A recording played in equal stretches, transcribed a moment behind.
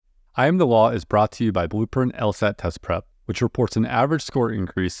I Am the Law is brought to you by Blueprint LSAT Test Prep, which reports an average score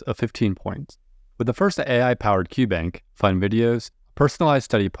increase of 15 points. With the first AI-powered QBank, fun videos, personalized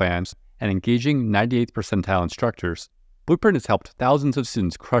study plans, and engaging 98th percentile instructors, Blueprint has helped thousands of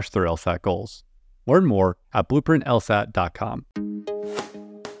students crush their LSAT goals. Learn more at BlueprintLSAT.com.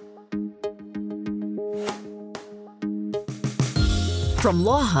 From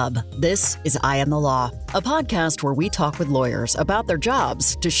Law Hub, this is I Am the Law, a podcast where we talk with lawyers about their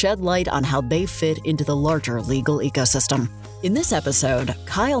jobs to shed light on how they fit into the larger legal ecosystem. In this episode,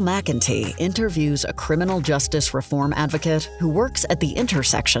 Kyle McEntee interviews a criminal justice reform advocate who works at the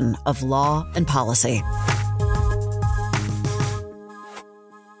intersection of law and policy.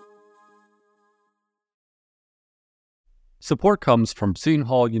 Support comes from Seton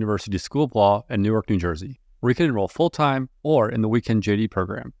Hall University School of Law in Newark, New Jersey, where you can enroll full-time or in the weekend JD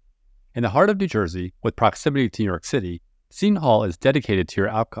program. In the heart of New Jersey, with proximity to New York City, Seton Hall is dedicated to your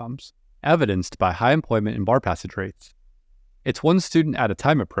outcomes, evidenced by high employment and bar passage rates. Its one student at a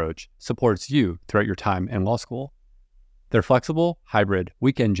time approach supports you throughout your time in law school. Their flexible, hybrid,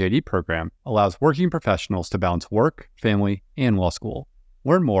 weekend JD program allows working professionals to balance work, family, and law school.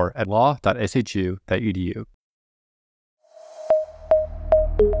 Learn more at law.shu.edu.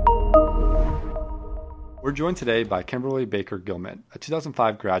 We're joined today by Kimberly Baker Gilmet, a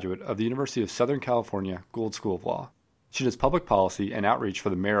 2005 graduate of the University of Southern California Gould School of Law. She does public policy and outreach for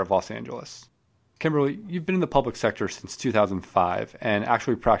the mayor of Los Angeles. Kimberly, you've been in the public sector since 2005 and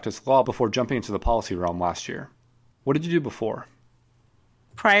actually practiced law before jumping into the policy realm last year. What did you do before?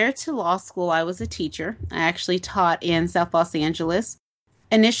 Prior to law school, I was a teacher. I actually taught in South Los Angeles.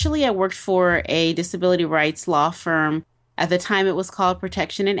 Initially, I worked for a disability rights law firm. At the time, it was called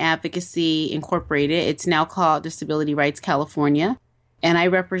Protection and Advocacy Incorporated. It's now called Disability Rights California. And I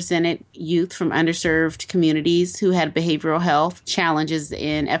represented youth from underserved communities who had behavioral health challenges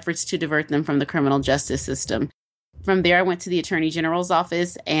in efforts to divert them from the criminal justice system. From there, I went to the Attorney General's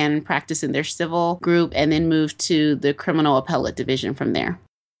office and practiced in their civil group and then moved to the criminal appellate division from there.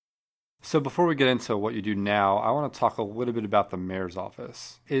 So before we get into what you do now, I want to talk a little bit about the mayor's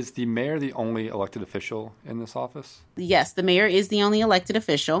office. Is the mayor the only elected official in this office? Yes, the mayor is the only elected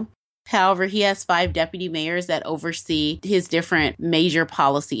official. However, he has 5 deputy mayors that oversee his different major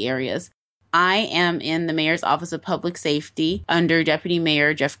policy areas. I am in the mayor's office of public safety under Deputy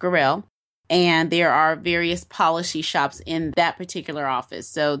Mayor Jeff Gorell. And there are various policy shops in that particular office.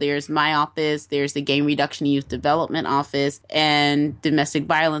 So there's my office, there's the Gang Reduction and Youth Development Office, and Domestic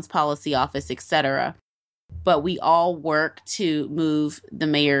Violence Policy Office, etc. But we all work to move the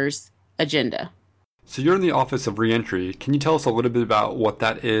mayor's agenda. So you're in the Office of Reentry. Can you tell us a little bit about what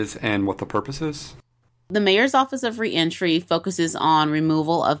that is and what the purpose is? The Mayor's Office of Reentry focuses on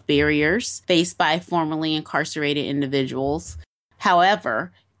removal of barriers faced by formerly incarcerated individuals.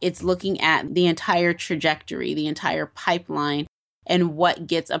 However, it's looking at the entire trajectory, the entire pipeline, and what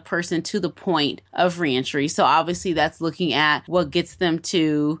gets a person to the point of reentry. So obviously that's looking at what gets them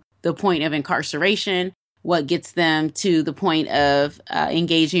to the point of incarceration, what gets them to the point of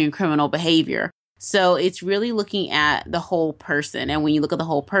engaging in criminal behavior. So it's really looking at the whole person. And when you look at the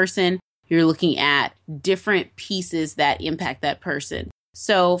whole person, you're looking at different pieces that impact that person.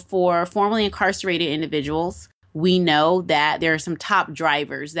 So for formerly incarcerated individuals, we know that there are some top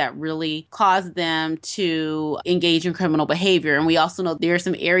drivers that really cause them to engage in criminal behavior. And we also know there are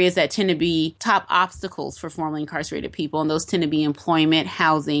some areas that tend to be top obstacles for formerly incarcerated people. And those tend to be employment,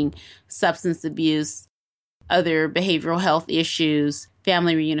 housing, substance abuse, other behavioral health issues,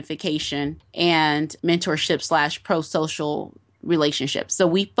 family reunification, and mentorship / pro-social relationships. So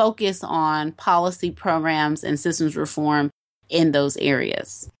we focus on policy programs and systems reform in those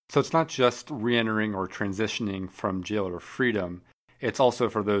areas. So it's not just re-entering or transitioning from jail or freedom. It's also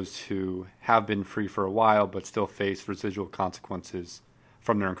for those who have been free for a while but still face residual consequences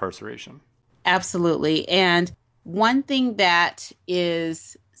from their incarceration. Absolutely. And one thing that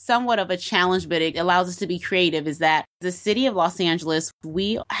is somewhat of a challenge, but it allows us to be creative, is that the city of Los Angeles,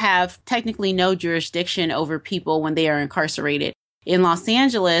 we have technically no jurisdiction over people when they are incarcerated. In Los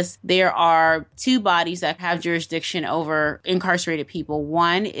Angeles, there are 2 bodies that have jurisdiction over incarcerated people.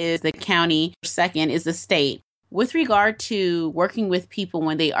 One is the county, second is the state. With regard to working with people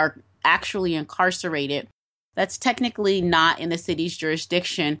when they are actually incarcerated, that's technically not in the city's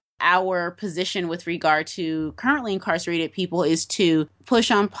jurisdiction. Our position with regard to currently incarcerated people is to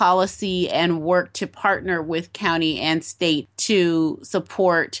push on policy and work to partner with county and state to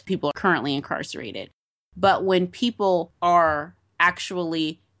support people currently incarcerated. But when people are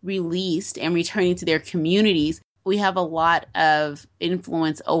actually released and returning to their communities, we have a lot of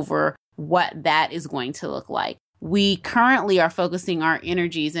influence over what that is going to look like. We currently are focusing our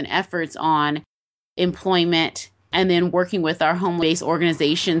energies and efforts on employment and then working with our home-based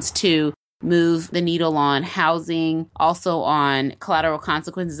organizations to move the needle on housing, also on collateral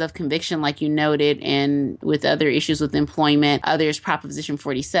consequences of conviction, like you noted, and with other issues with employment. There's Proposition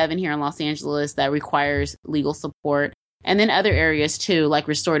 47 here in Los Angeles that requires legal support. And then other areas too, like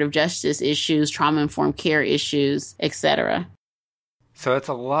restorative justice issues, trauma-informed care issues, etc. So it's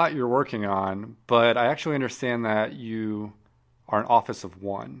a lot you're working on, but I actually understand that you are an office of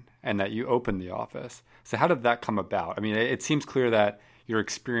one and that you opened the office. So how did that come about? I mean, it seems clear that your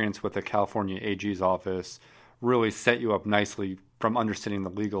experience with the California AG's office really set you up nicely from understanding the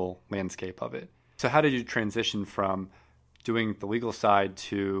legal landscape of it. So how did you transition from doing the legal side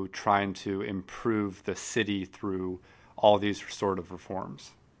to trying to improve the city through all these restorative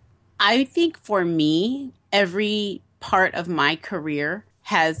reforms? I think for me, every part of my career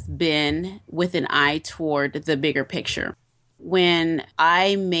has been with an eye toward the bigger picture. When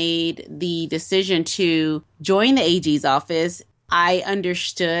I made the decision to join the AG's office, I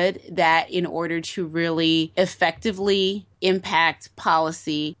understood that in order to really effectively impact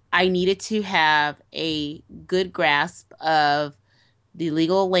policy, I needed to have a good grasp of the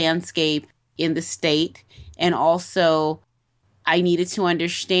legal landscape in the state. And also, I needed to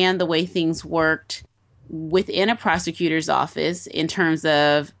understand the way things worked within a prosecutor's office in terms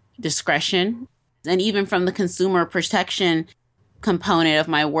of discretion. And even from the consumer protection component of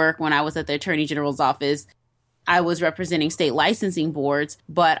my work when I was at the Attorney General's office, I was representing state licensing boards,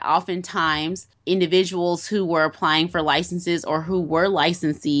 but oftentimes individuals who were applying for licenses or who were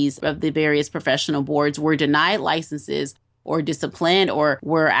licensees of the various professional boards were denied licenses or disciplined or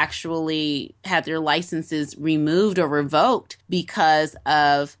were actually had their licenses removed or revoked because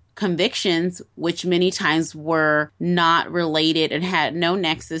of convictions, which many times were not related and had no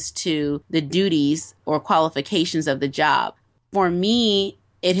nexus to the duties or qualifications of the job. For me,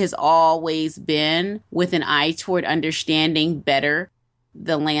 it has always been with an eye toward understanding better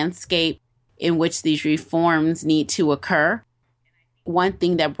the landscape in which these reforms need to occur. One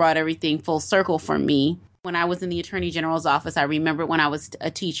thing that brought everything full circle for me, when I was in the Attorney General's office, I remember when I was a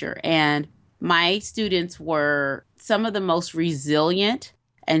teacher, and my students were some of the most resilient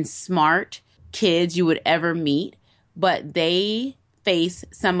and smart kids you would ever meet, but they face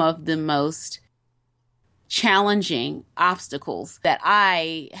some of the most challenging obstacles that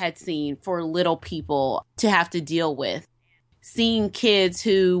I had seen for little people to have to deal with. Seeing kids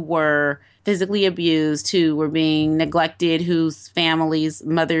who were physically abused, who were being neglected, whose families,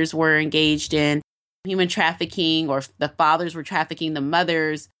 mothers were engaged in human trafficking, or the fathers were trafficking the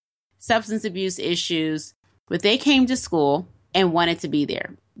mothers, substance abuse issues, but they came to school and wanted to be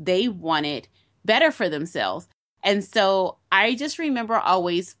there. They wanted better for themselves. And so I just remember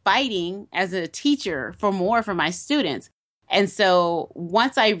always fighting as a teacher for more for my students. And so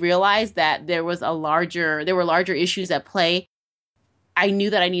once I realized that there were larger issues at play, I knew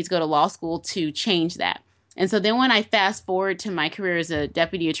that I needed to go to law school to change that. And so then when I fast forward to my career as a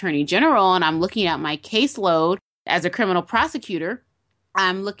deputy attorney general and I'm looking at my caseload as a criminal prosecutor,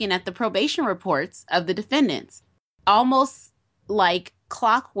 I'm looking at the probation reports of the defendants. Almost like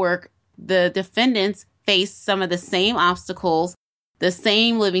clockwork, the defendants face some of the same obstacles, the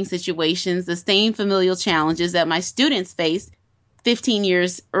same living situations, the same familial challenges that my students faced 15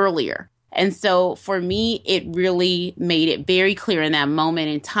 years earlier. And so for me, it really made it very clear in that moment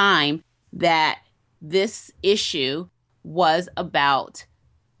in time that this issue was about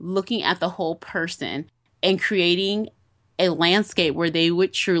looking at the whole person and creating a landscape where they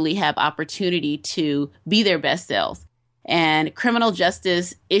would truly have opportunity to be their best selves. And criminal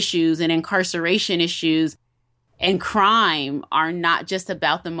justice issues and incarceration issues and crime are not just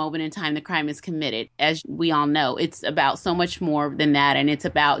about the moment in time the crime is committed. As we all know, it's about so much more than that, and it's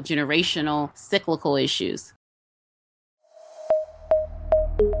about generational, cyclical issues.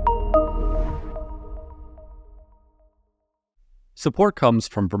 Support comes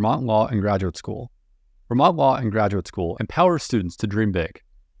from Vermont Law and Graduate School. Vermont Law and Graduate School empowers students to dream big.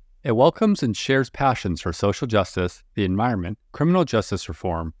 It welcomes and shares passions for social justice, the environment, criminal justice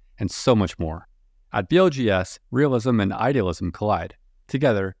reform, and so much more. At VLGS, realism and idealism collide.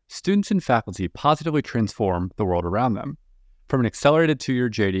 Together, students and faculty positively transform the world around them. From an accelerated 2-year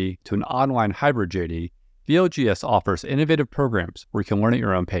JD to an online hybrid JD, VLGS offers innovative programs where you can learn at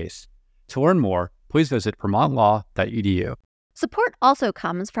your own pace. To learn more, please visit vermontlaw.edu. Support also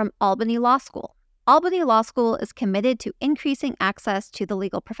comes from Albany Law School. Albany Law School is committed to increasing access to the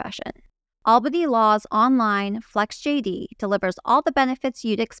legal profession. Albany Law's online FlexJD delivers all the benefits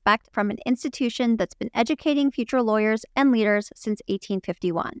you'd expect from an institution that's been educating future lawyers and leaders since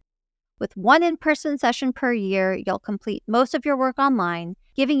 1851. With one in-person session per year, you'll complete most of your work online,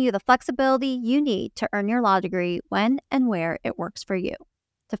 giving you the flexibility you need to earn your law degree when and where it works for you.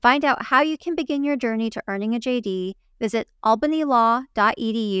 To find out how you can begin your journey to earning a JD, visit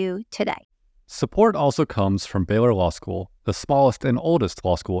albanylaw.edu today. Support also comes from Baylor Law School, the smallest and oldest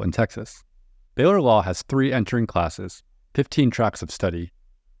law school in Texas. Baylor Law has 3 entering classes, 15 tracks of study,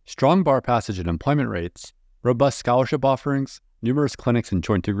 strong bar passage and employment rates, robust scholarship offerings, numerous clinics and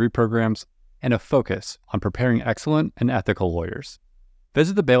joint degree programs, and a focus on preparing excellent and ethical lawyers.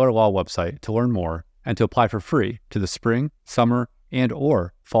 Visit the Baylor Law website to learn more and to apply for free to the spring, summer,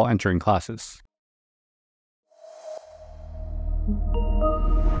 and/or fall entering classes.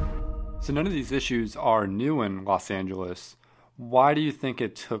 So none of these issues are new in Los Angeles. Why do you think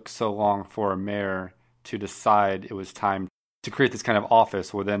it took so long for a mayor to decide it was time to create this kind of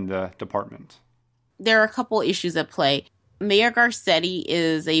office within the department? There are a couple issues at play. Mayor Garcetti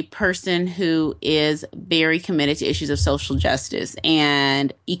is a person who is very committed to issues of social justice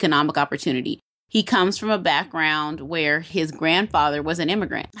and economic opportunity. He comes from a background where his grandfather was an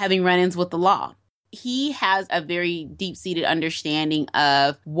immigrant, having run-ins with the law. He has a very deep-seated understanding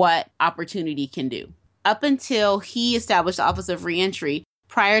of what opportunity can do. Up until he established the Office of Reentry,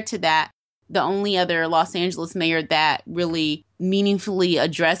 prior to that, the only other Los Angeles mayor that really meaningfully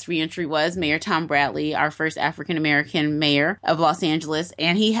addressed reentry was Mayor Tom Bradley, our first African-American mayor of Los Angeles.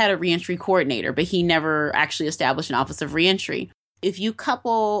 And he had a reentry coordinator, but he never actually established an Office of Reentry. If you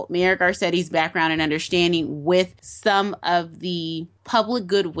couple Mayor Garcetti's background and understanding with some of the public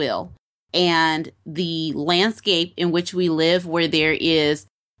goodwill and the landscape in which we live, where there is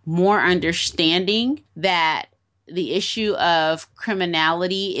more understanding that the issue of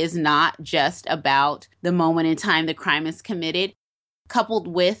criminality is not just about the moment in time the crime is committed, coupled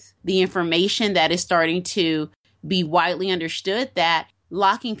with the information that is starting to be widely understood that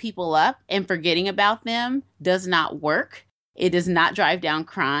locking people up and forgetting about them does not work. It does not drive down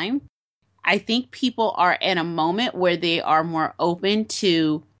crime. I think people are in a moment where they are more open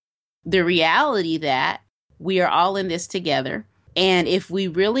to the reality that we are all in this together. And if we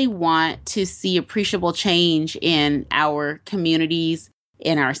really want to see appreciable change in our communities,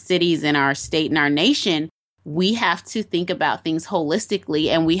 in our cities, in our state, and our nation, we have to think about things holistically,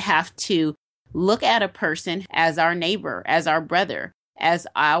 and we have to look at a person as our neighbor, as our brother, as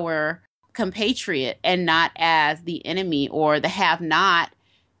our compatriot, and not as the enemy or the have-not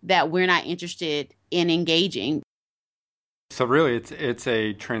that we're not interested in engaging. So really, it's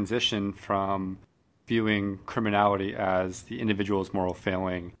a transition from viewing criminality as the individual's moral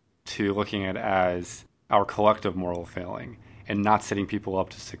failing to looking at it as our collective moral failing, and not setting people up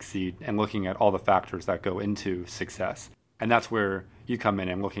to succeed and looking at all the factors that go into success. And that's where you come in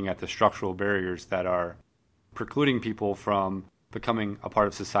and looking at the structural barriers that are precluding people from becoming a part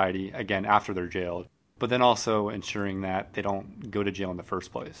of society again after they're jailed, but then also ensuring that they don't go to jail in the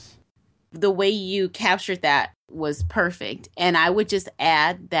first place. The way you captured that was perfect. And I would just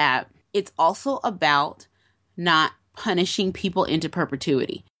add that it's also about not punishing people into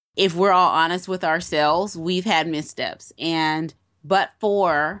perpetuity. If we're all honest with ourselves, we've had missteps. And but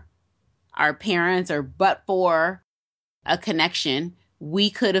for our parents or but for a connection, we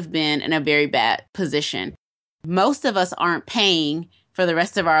could have been in a very bad position. Most of us aren't paying for the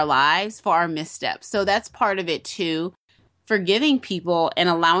rest of our lives for our missteps. So that's part of it too. Forgiving people and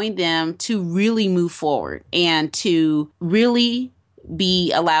allowing them to really move forward and to really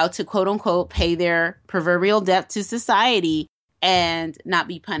be allowed to, quote unquote, pay their proverbial debt to society and not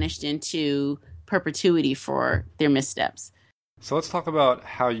be punished into perpetuity for their missteps. So let's talk about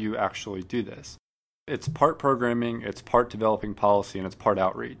how you actually do this. It's part programming, it's part developing policy, and it's part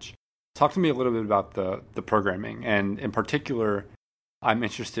outreach. Talk to me a little bit about the programming. And in particular, I'm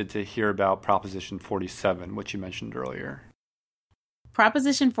interested to hear about Proposition 47, which you mentioned earlier.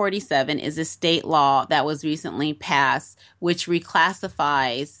 Proposition 47 is a state law that was recently passed, which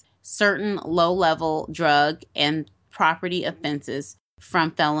reclassifies certain low-level drug and property offenses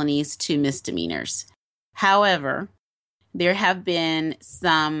from felonies to misdemeanors. However, there have been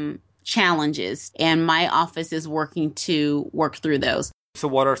some challenges, and my office is working to work through those. So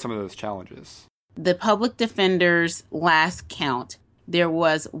what are some of those challenges? The public defender's last count, there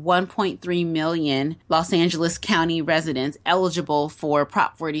was 1.3 million Los Angeles County residents eligible for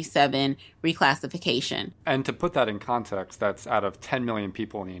Prop 47 reclassification. And to put that in context, that's out of 10 million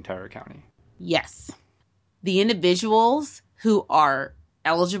people in the entire county. Yes. The individuals who are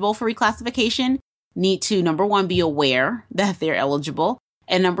eligible for reclassification need to, number one, be aware that they're eligible,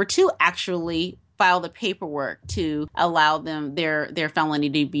 and number two, actually file the paperwork to allow them their felony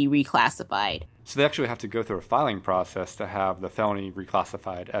to be reclassified. So they actually have to go through a filing process to have the felony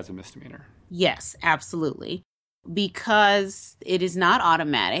reclassified as a misdemeanor. Yes, absolutely. Because it is not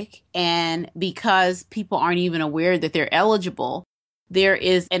automatic and because people aren't even aware that they're eligible, there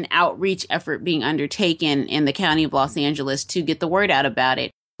is an outreach effort being undertaken in the County of Los Angeles to get the word out about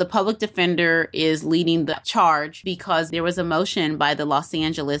it. The public defender is leading the charge because there was a motion by the Los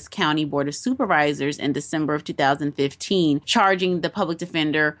Angeles County Board of Supervisors in December of 2015 charging the public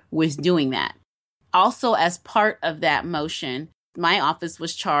defender with doing that. Also, as part of that motion, my office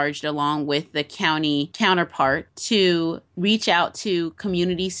was charged along with the county counterpart to reach out to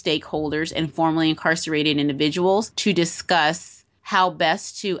community stakeholders and formerly incarcerated individuals to discuss how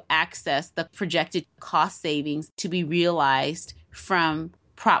best to access the projected cost savings to be realized from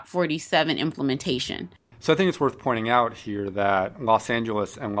Prop 47 implementation. So I think it's worth pointing out here that Los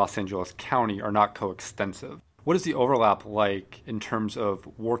Angeles and Los Angeles County are not coextensive. What is the overlap like in terms of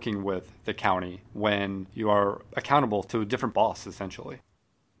working with the county when you are accountable to a different boss, essentially?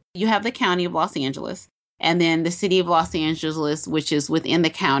 You have the County of Los Angeles, and then the City of Los Angeles, which is within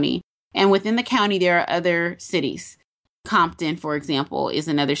the county. And within the county, there are other cities. Compton, for example, is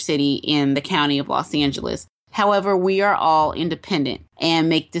another city in the County of Los Angeles. However, we are all independent and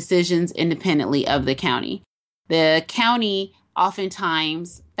make decisions independently of the county. The county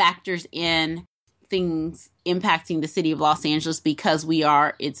oftentimes factors in things impacting the city of Los Angeles because we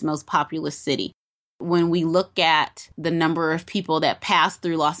are its most populous city. When we look at the number of people that pass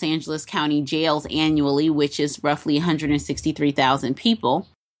through Los Angeles County jails annually, which is roughly 163,000 people,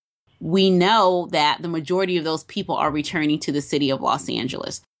 we know that the majority of those people are returning to the city of Los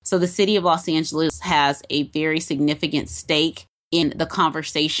Angeles. So the city of Los Angeles has a very significant stake in the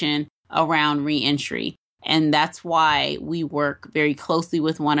conversation around reentry. And that's why we work very closely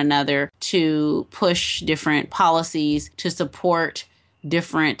with one another to push different policies, to support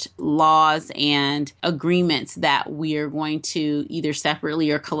different laws and agreements that we are going to either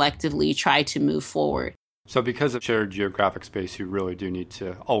separately or collectively try to move forward. So because of shared geographic space, you really do need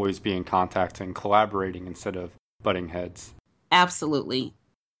to always be in contact and collaborating instead of butting heads. Absolutely.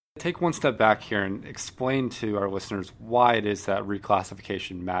 Take one step back here and explain to our listeners why it is that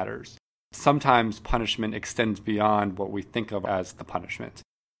reclassification matters. Sometimes punishment extends beyond what we think of as the punishment.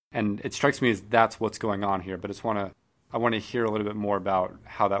 And it strikes me as that's what's going on here, but I want to hear a little bit more about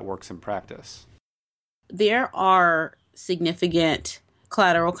how that works in practice. There are significant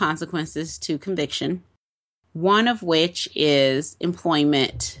collateral consequences to conviction, one of which is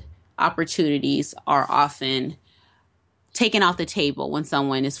employment opportunities are often taken off the table when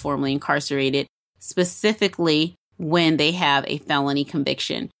someone is formerly incarcerated, specifically when they have a felony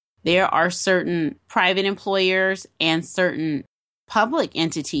conviction. There are certain private employers and certain public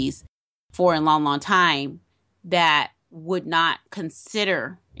entities for a long, long time that would not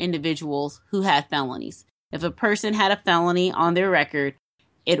consider individuals who had felonies. If a person had a felony on their record,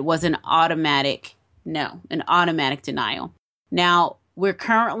 it was an automatic denial. Now, we're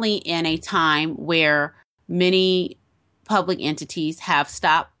currently in a time where many public entities have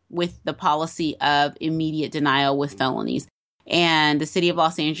stopped with the policy of immediate denial with felonies. And the city of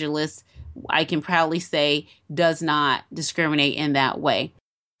Los Angeles, I can proudly say, does not discriminate in that way.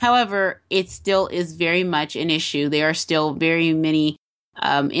 However, it still is very much an issue. There are still very many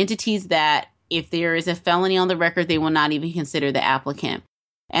entities that if there is a felony on the record, they will not even consider the applicant.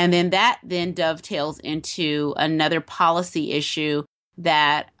 And then that then dovetails into another policy issue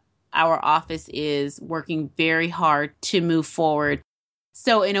that our office is working very hard to move forward.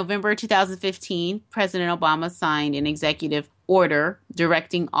 So in November 2015, President Obama signed an executive order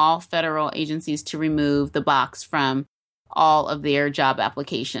directing all federal agencies to remove the box from all of their job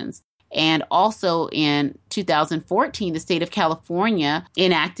applications. And also in 2014, the state of California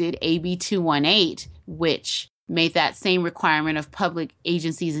enacted AB 218, which made that same requirement of public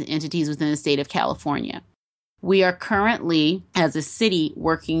agencies and entities within the state of California. We are currently, as a city,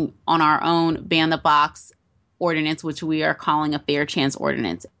 working on our own ban the box ordinance, which we are calling a fair chance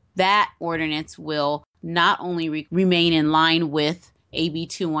ordinance. That ordinance will not only remain in line with AB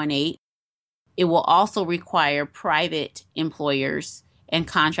 218, it will also require private employers and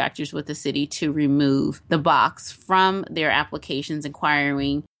contractors with the city to remove the box from their applications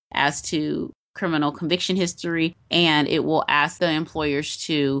inquiring as to criminal conviction history, and it will ask the employers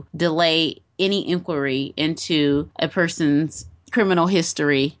to delay any inquiry into a person's criminal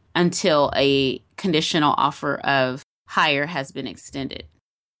history until a conditional offer of hire has been extended.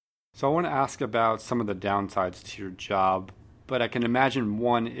 So I want to ask about some of the downsides to your job, but I can imagine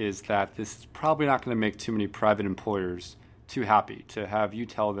one is that this is probably not going to make too many private employers too happy to have you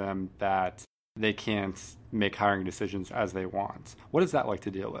tell them that they can't make hiring decisions as they want. What is that like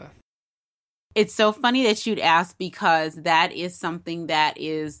to deal with? It's so funny that you'd ask, because that is something that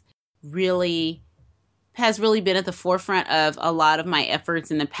has really been at the forefront of a lot of my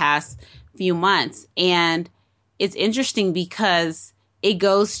efforts in the past few months. And it's interesting because it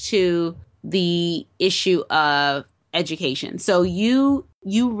goes to the issue of education. So you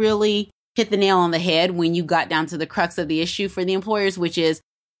really hit the nail on the head when you got down to the crux of the issue for the employers, which is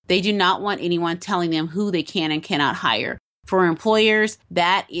they do not want anyone telling them who they can and cannot hire. For employers,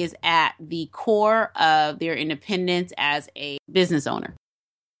 that is at the core of their independence as a business owner.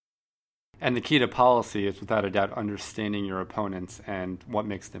 And the key to policy is, without a doubt, understanding your opponents and what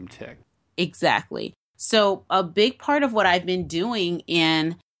makes them tick. Exactly. So a big part of what I've been doing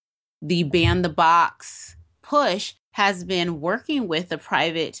in the Ban the Box push has been working with the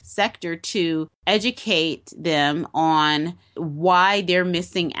private sector to educate them on why they're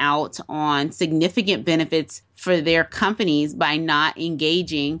missing out on significant benefits for their companies by not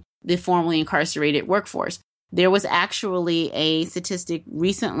engaging the formerly incarcerated workforce. There was actually a statistic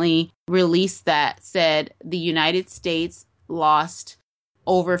recently released that said the United States lost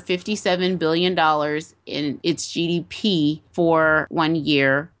over $57 billion in its GDP for 1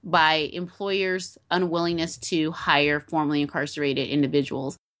 year by employers' unwillingness to hire formerly incarcerated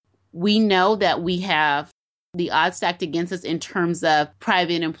individuals. We know that we have the odds stacked against us in terms of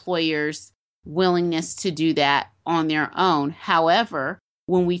private employers' willingness to do that on their own. However,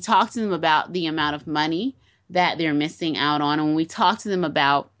 when we talk to them about the amount of money that they're missing out on, and when we talk to them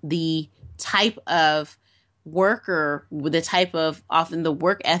about the type of worker, with the type of often the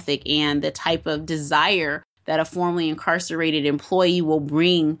work ethic and the type of desire that a formerly incarcerated employee will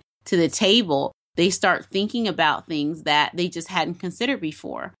bring to the table, they start thinking about things that they just hadn't considered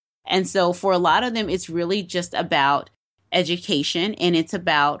before. And so for a lot of them, it's really just about education, and it's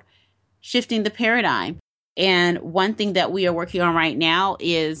about shifting the paradigm. And one thing that we are working on right now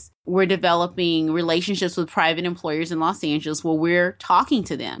is we're developing relationships with private employers in Los Angeles where we're talking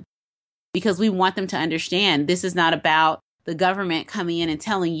to them, because we want them to understand this is not about the government coming in and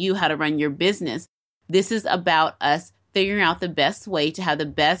telling you how to run your business. This is about us figuring out the best way to have the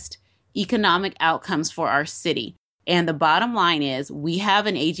best economic outcomes for our city. And the bottom line is we have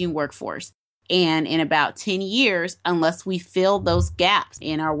an aging workforce. And in about 10 years, unless we fill those gaps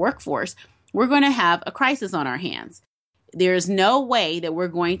in our workforce, we're going to have a crisis on our hands. There's no way that we're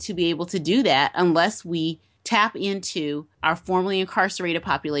going to be able to do that unless we tap into our formerly incarcerated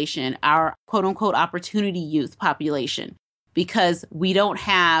population, our quote unquote opportunity youth population, because we don't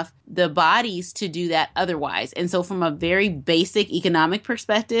have the bodies to do that otherwise. And so from a very basic economic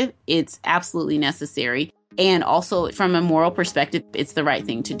perspective, it's absolutely necessary. And also from a moral perspective, it's the right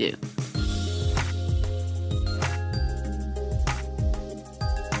thing to do.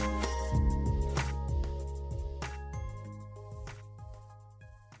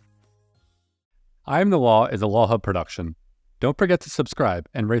 I Am the Law is a Law Hub production. Don't forget to subscribe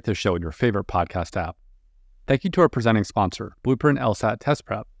and rate the show in your favorite podcast app. Thank you to our presenting sponsor, Blueprint LSAT Test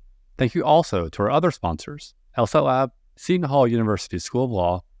Prep. Thank you also to our other sponsors, LSAT Lab, Seton Hall University School of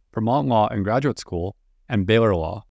Law, Vermont Law and Graduate School, and Baylor Law.